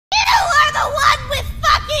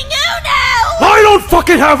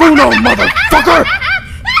fucking have Uno, motherfucker!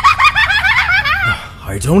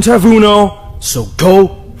 I don't have Uno, so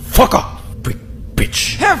go fuck off, big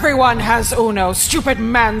bitch. Everyone has Uno, stupid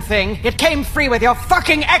man thing. It came free with your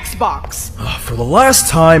fucking Xbox. For the last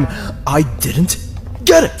time, I didn't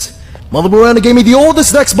get it. Mother Miranda gave me the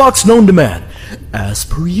oldest Xbox known to man, as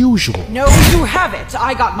per usual. No, you have it.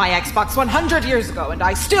 I got my Xbox 100 years ago, and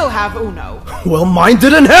I still have Uno. Well, mine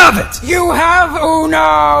didn't have it. You have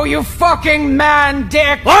Uno, you fucking man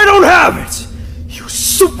dick. I don't have it. You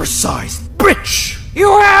supersized bitch. You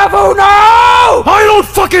have Uno! I don't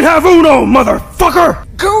fucking have Uno, motherfucker!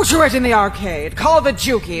 Go to it in the arcade, call the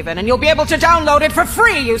Juke even, and you'll be able to download it for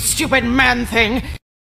free, you stupid man thing!